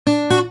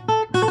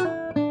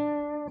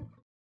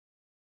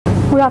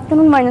Good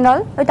afternoon, one and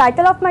all. The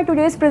title of my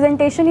today's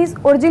presentation is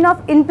Origin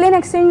of In-Plane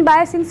Exchange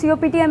Bias in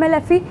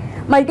COPT-MLFE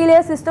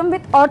Multilayer System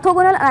with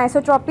Orthogonal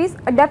Anisotropies,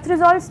 a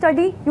depth-resolved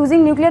study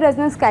using nuclear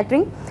resonance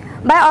scattering.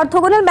 By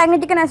orthogonal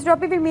magnetic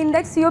anisotropy, we mean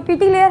that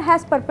COPT layer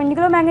has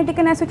perpendicular magnetic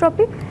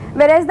anisotropy,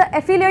 whereas the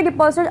Fe layer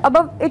deposited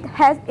above it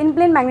has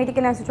in-plane magnetic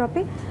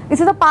anisotropy.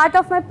 This is a part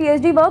of my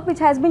PhD work which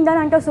has been done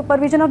under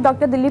supervision of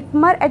Dr. Dilip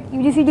Kumar at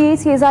UGC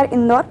CSR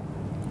Indore.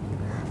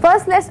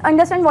 First, let's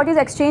understand what is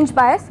exchange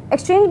bias.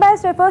 Exchange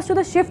bias refers to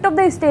the shift of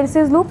the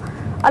hysteresis loop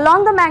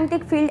along the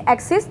magnetic field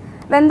axis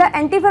when the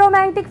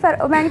antiferromagnetic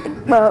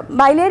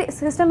bilayer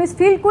system is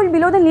field cooled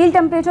below the Néel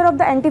temperature of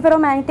the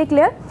antiferromagnetic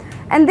layer,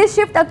 and this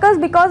shift occurs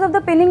because of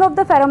the pinning of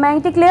the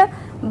ferromagnetic layer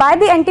by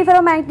the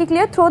antiferromagnetic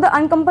layer through the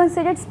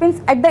uncompensated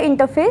spins at the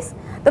interface.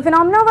 The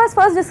phenomenon was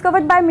first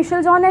discovered by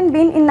Michel-Jean and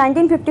Bean in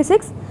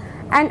 1956,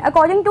 and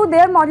according to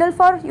their model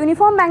for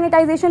uniform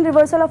magnetization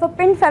reversal of a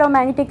pinned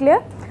ferromagnetic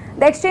layer,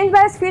 the exchange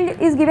bias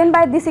field is given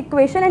by this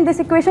equation, and this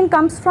equation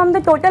comes from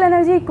the total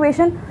energy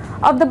equation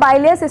of the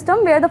bilayer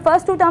system, where the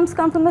first two terms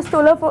come from the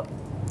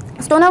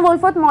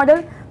Stoner-Wolford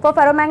model for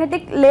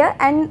ferromagnetic layer,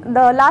 and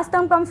the last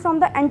term comes from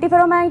the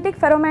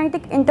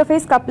antiferromagnetic-ferromagnetic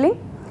interface coupling.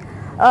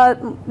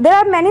 There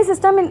are many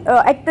systems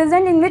at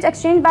present in which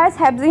exchange bias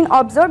has been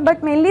observed,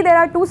 but mainly there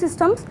are two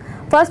systems.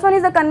 First one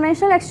is the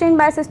conventional exchange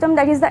bias system,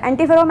 that is the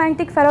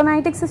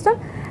antiferromagnetic-ferromagnetic system,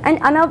 and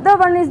another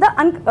one is the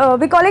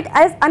we call it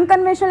as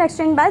unconventional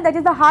exchange bias, that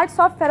is the hard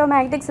soft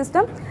ferromagnetic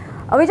system,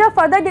 which are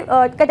further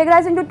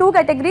categorized into two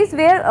categories,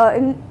 where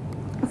in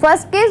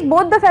first case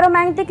both the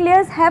ferromagnetic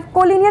layers have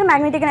collinear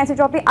magnetic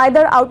anisotropy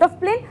either out of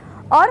plane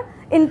or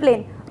in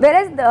plane,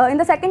 whereas in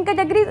the second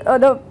category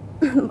the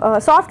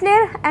soft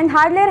layer and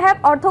hard layer have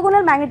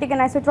orthogonal magnetic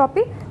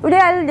anisotropy. Today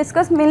I will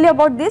discuss mainly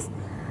about this.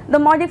 The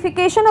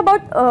modification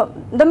about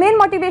the main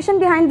motivation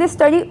behind this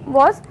study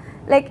was,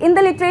 like in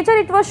the literature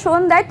it was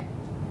shown that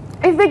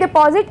if we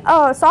deposit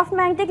a soft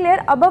magnetic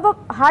layer above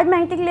a hard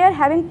magnetic layer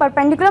having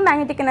perpendicular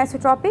magnetic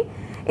anisotropy,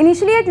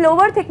 initially at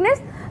lower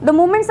thickness the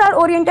movements are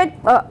oriented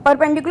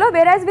perpendicular,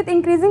 whereas with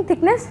increasing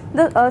thickness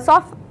the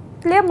soft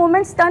layer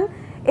movements turn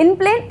in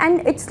plane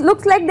and it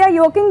looks like they are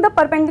yoking the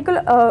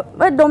perpendicular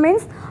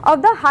domains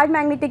of the hard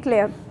magnetic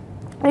layer.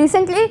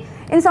 Recently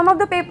in some of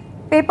the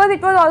papers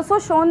it was also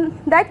shown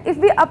that if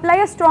we apply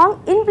a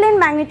strong in-plane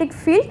magnetic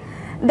field,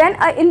 then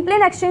an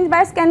in-plane exchange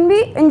bias can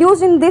be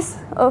induced in these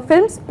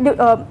films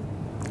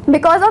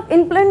because of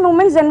in-plane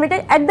movements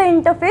generated at the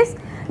interface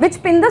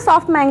which pin the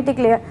soft magnetic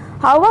layer.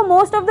 However,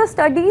 most of the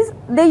studies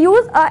they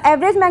use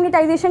average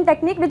magnetization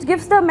technique which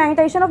gives the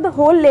magnetization of the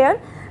whole layer,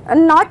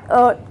 not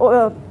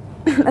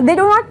they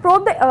do not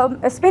probe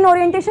the spin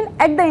orientation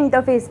at the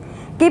interface.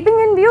 Keeping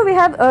in view, we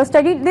have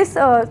studied this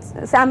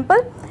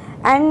sample,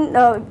 and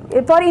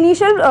for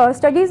initial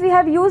studies we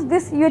have used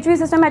this UHV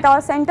system at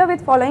our center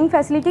with following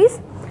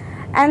facilities.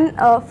 And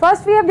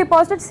first we have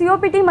deposited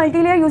COPT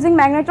multilayer using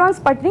magnetron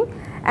sputtering,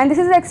 and this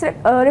is the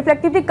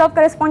reflectivity curve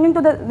corresponding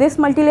to this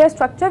multilayer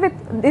structure with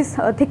this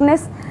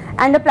thickness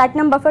and a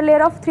platinum buffer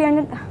layer of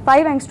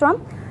 305 angstrom.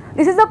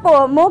 This is the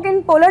Moog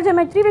in polar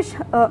geometry, which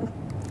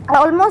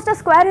almost a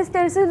square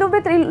hysteresis loop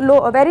with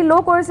very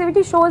low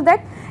coercivity shows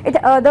that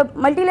the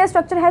multilayer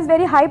structure has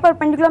very high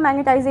perpendicular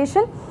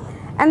magnetization.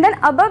 And then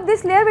above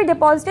this layer we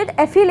deposited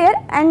Fe layer,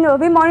 and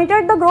we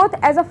monitored the growth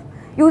as of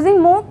using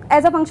Moog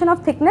as a function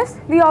of thickness.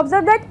 We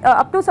observed that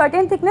up to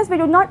certain thickness we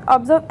do not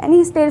observe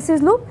any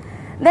hysteresis loop.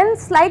 Then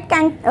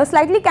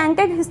slightly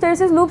canted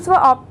hysteresis loops were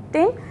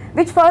obtained,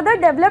 which further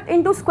developed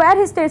into square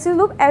hysteresis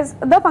loop as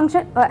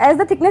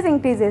the thickness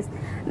increases.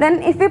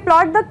 Then if we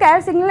plot the Kerr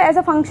signal as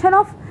a function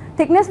of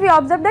thickness, we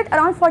observed that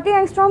around 40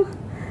 angstrom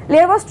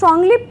layer was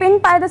strongly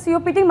pinned by the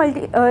COPT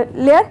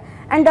layer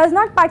and does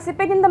not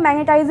participate in the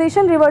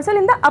magnetization reversal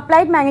in the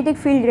applied magnetic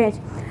field range.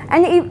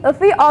 And if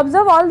we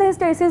observe all the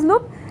hysteresis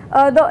loop,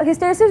 the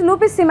hysteresis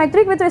loop is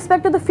symmetric with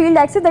respect to the field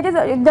axis, that is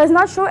it does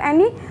not show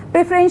any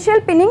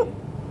preferential pinning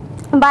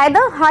by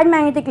the hard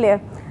magnetic layer.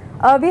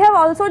 We have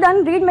also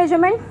done read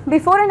measurement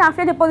before and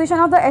after deposition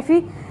of the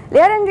Fe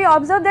layer, and we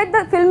observe that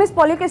the film is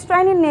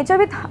polycrystalline in nature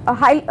with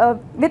high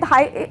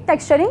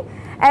texturing.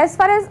 As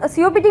far as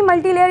COPT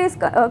multilayer is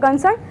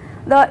concerned,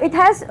 it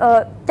has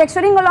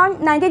texturing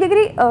along 90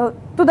 degree to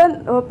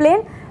the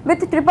plane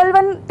with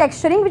 111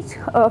 texturing, which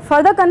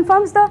further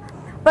confirms the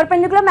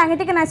perpendicular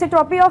magnetic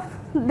anisotropy of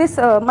this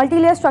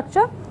multilayer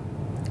structure.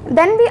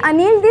 Then we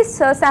annealed this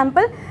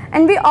sample,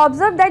 and we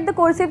observed that the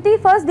coercivity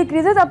first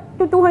decreases up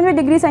to 200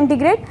 degrees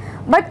centigrade,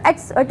 but at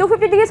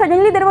 250 degrees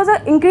suddenly there was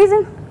an increase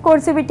in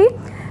coercivity,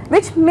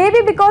 which may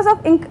be because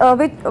of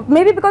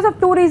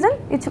two reasons.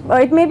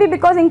 It may be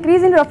because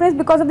increase in roughness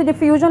because of the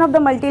diffusion of the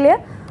multilayer,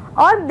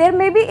 or there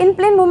may be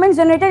in-plane movements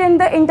generated in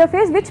the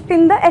interface which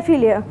pin the Fe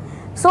layer.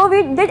 So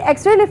we did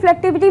X-ray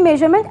reflectivity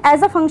measurement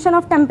as a function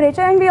of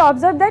temperature, and we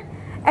observed that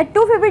at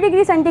 250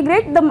 degrees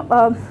centigrade the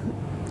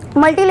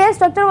multilayer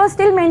structure was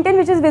still maintained,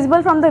 which is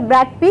visible from the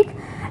Bragg peak,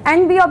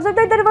 and we observed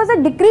that there was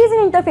a decrease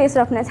in interface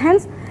roughness.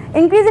 Hence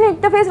increase in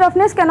interface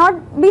roughness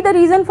cannot be the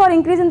reason for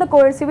increase in the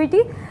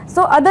coercivity.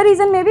 So other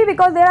reason may be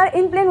because there are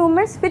in-plane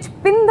movements which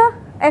pin the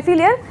Fe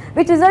layer,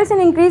 which results in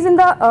increase in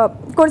the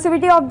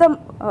coercivity of the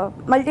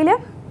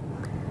multilayer.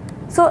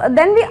 So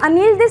then we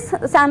anneal these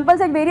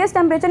samples at various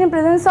temperature in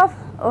presence of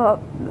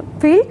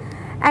field,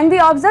 and we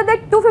observe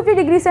that 250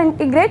 degrees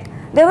centigrade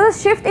there was a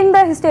shift in the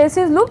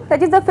hysteresis loop,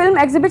 that is the film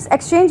exhibits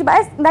exchange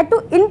bias, that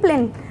too in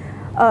plane.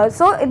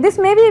 So this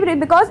may be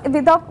because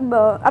with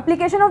the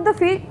application of the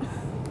field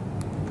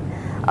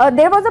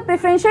there was a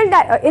preferential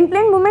in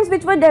plane movements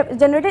which were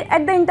generated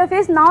at the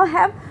interface now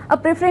have a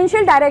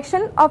preferential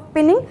direction of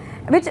pinning,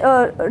 which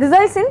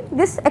results in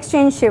this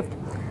exchange shift.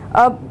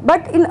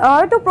 But in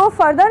order to probe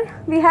further,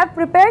 we have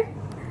prepared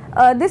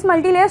this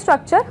multi-layer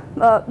structure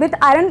with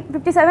iron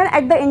 57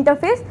 at the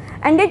interface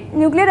and did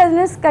nuclear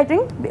resonance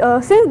scattering.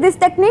 Since this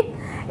technique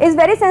is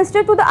very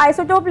sensitive to the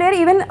isotope layer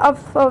even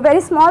of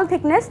very small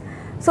thickness,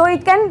 so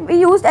it can be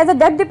used as a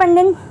depth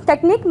dependent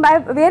technique by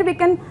where we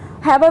can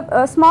have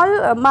a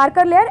small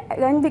marker layer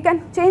and we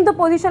can change the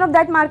position of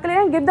that marker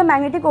layer and give the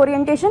magnetic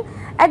orientation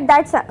at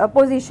that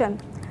position.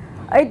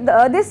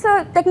 This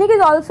technique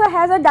is also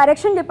has a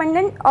direction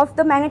dependent of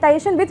the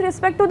magnetization with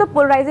respect to the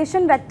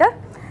polarization vector,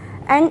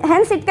 and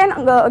hence it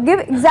can give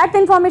exact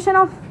information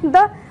of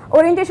the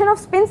orientation of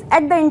spins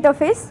at the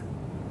interface.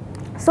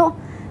 So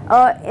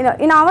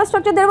in our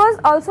structure there was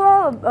also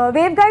a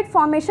waveguide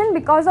formation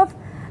because of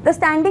the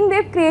standing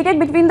wave created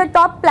between the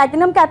top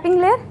platinum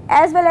capping layer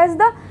as well as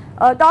the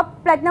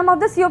top platinum of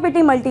the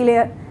COPT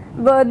multilayer.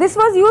 This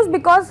was used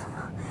because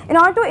in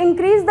order to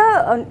increase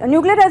the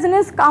nuclear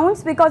resonance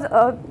counts, because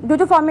due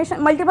to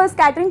formation multiple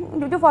scattering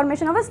due to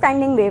formation of a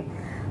standing wave.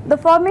 The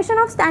formation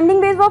of standing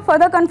waves were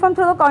further confirmed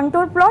through the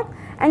contour plot,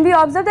 and we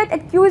observed that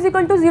at Q is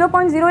equal to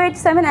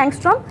 0.087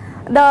 angstrom,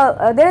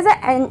 there is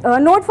a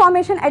node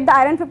formation at the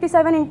iron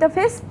 57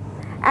 interface,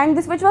 and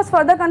this which was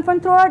further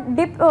confirmed through a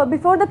dip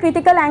before the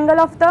critical angle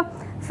of the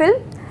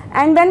film.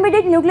 And when we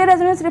did nuclear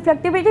resonance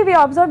reflectivity, we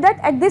observed that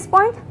at this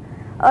point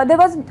there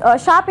was a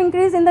sharp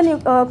increase in the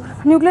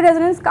nuclear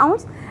resonance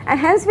counts, and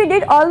hence we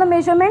did all the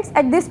measurements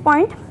at this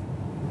point.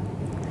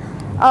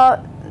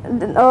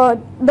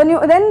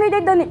 Then we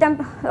did the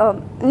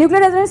nuclear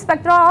resonance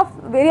spectra of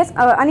various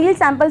annealed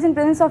samples in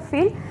presence of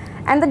field,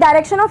 and the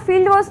direction of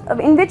field was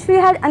in which we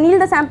had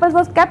annealed the samples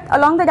was kept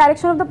along the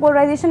direction of the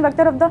polarization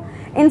vector of the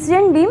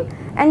incident beam,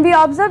 and we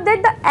observed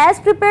that the as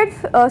prepared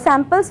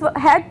samples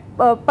had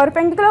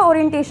perpendicular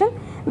orientation,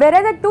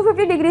 whereas at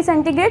 250 degrees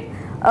centigrade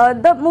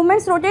the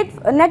movements rotate,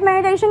 net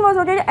magnetization was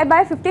rotated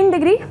by 15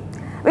 degree,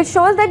 which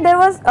shows that there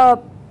was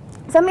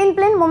some in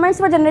plane moments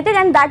were generated,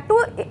 and that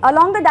too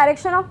along the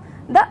direction of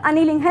the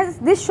annealing. Hence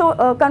this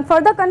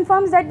further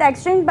confirms that the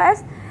exchange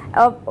bias,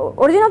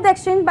 origin of the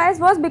exchange bias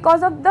was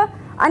because of the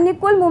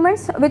unequal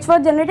movements which were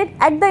generated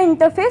at the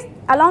interface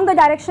along the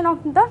direction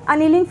of the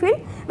annealing field,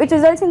 which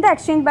results in the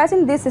exchange bias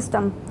in this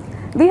system.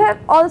 We have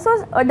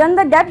also done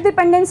the depth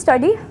dependent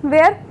study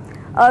where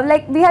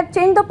like we have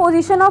changed the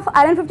position of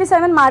iron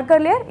 57 marker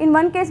layer. In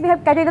one case we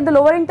have kept it at the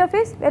lower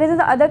interface, whereas in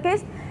the other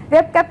case we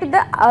have kept it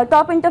the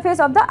top interface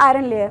of the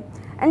iron layer.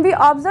 And we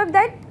observed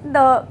that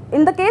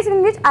in the case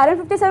in which iron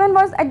 57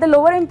 was at the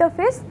lower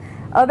interface,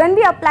 when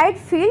we applied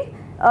field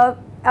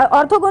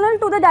orthogonal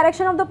to the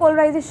direction of the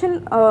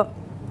polarization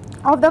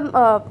of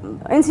the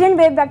incident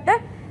wave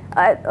vector,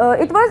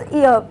 it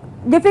was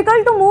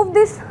difficult to move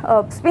these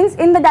spins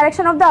in the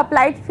direction of the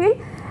applied field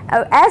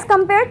as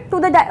compared to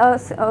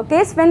the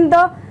case when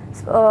the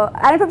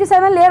iron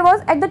 57 layer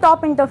was at the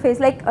top interface.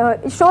 Like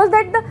it shows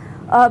that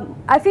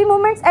the Fe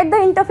movements at the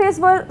interface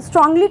were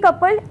strongly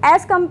coupled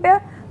as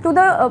compared to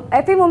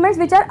the Fe movements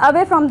which are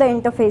away from the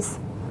interface.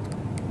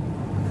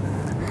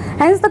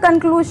 Hence the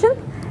conclusion,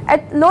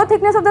 at low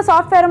thickness of the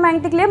soft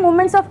ferromagnetic layer,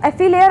 movements of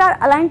Fe layer are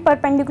aligned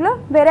perpendicular,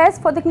 whereas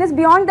for thickness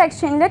beyond the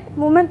exchange layer,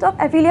 movements of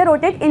Fe layer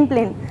rotate in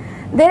plane.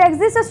 There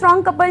exists a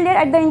strong coupled layer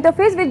at the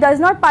interface which does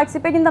not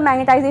participate in the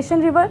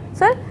magnetization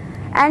reversal,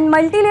 and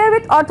multi-layer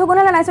with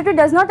orthogonal anisotropy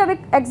does not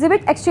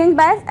exhibit exchange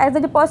bias as the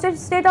deposited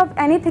state of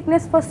any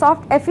thickness for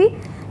soft Fe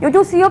due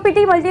to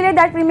COPT multi-layer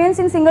that remains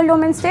in single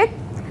domain state.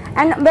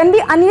 And when we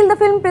anneal the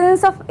film in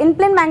presence of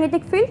in-plane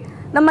magnetic field,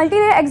 the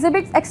multi-layer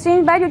exhibits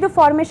exchange bias due to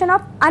formation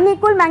of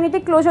unequal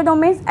magnetic closure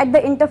domains at the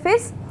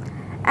interface,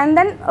 and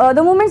then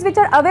the movements which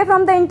are away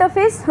from the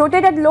interface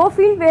rotate at low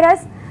field,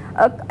 whereas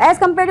as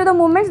compared to the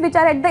movements which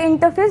are at the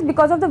interface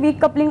because of the weak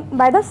coupling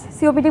by the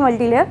COPT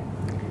multi-layer.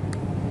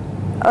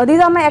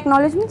 These are my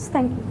acknowledgements.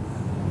 Thank you.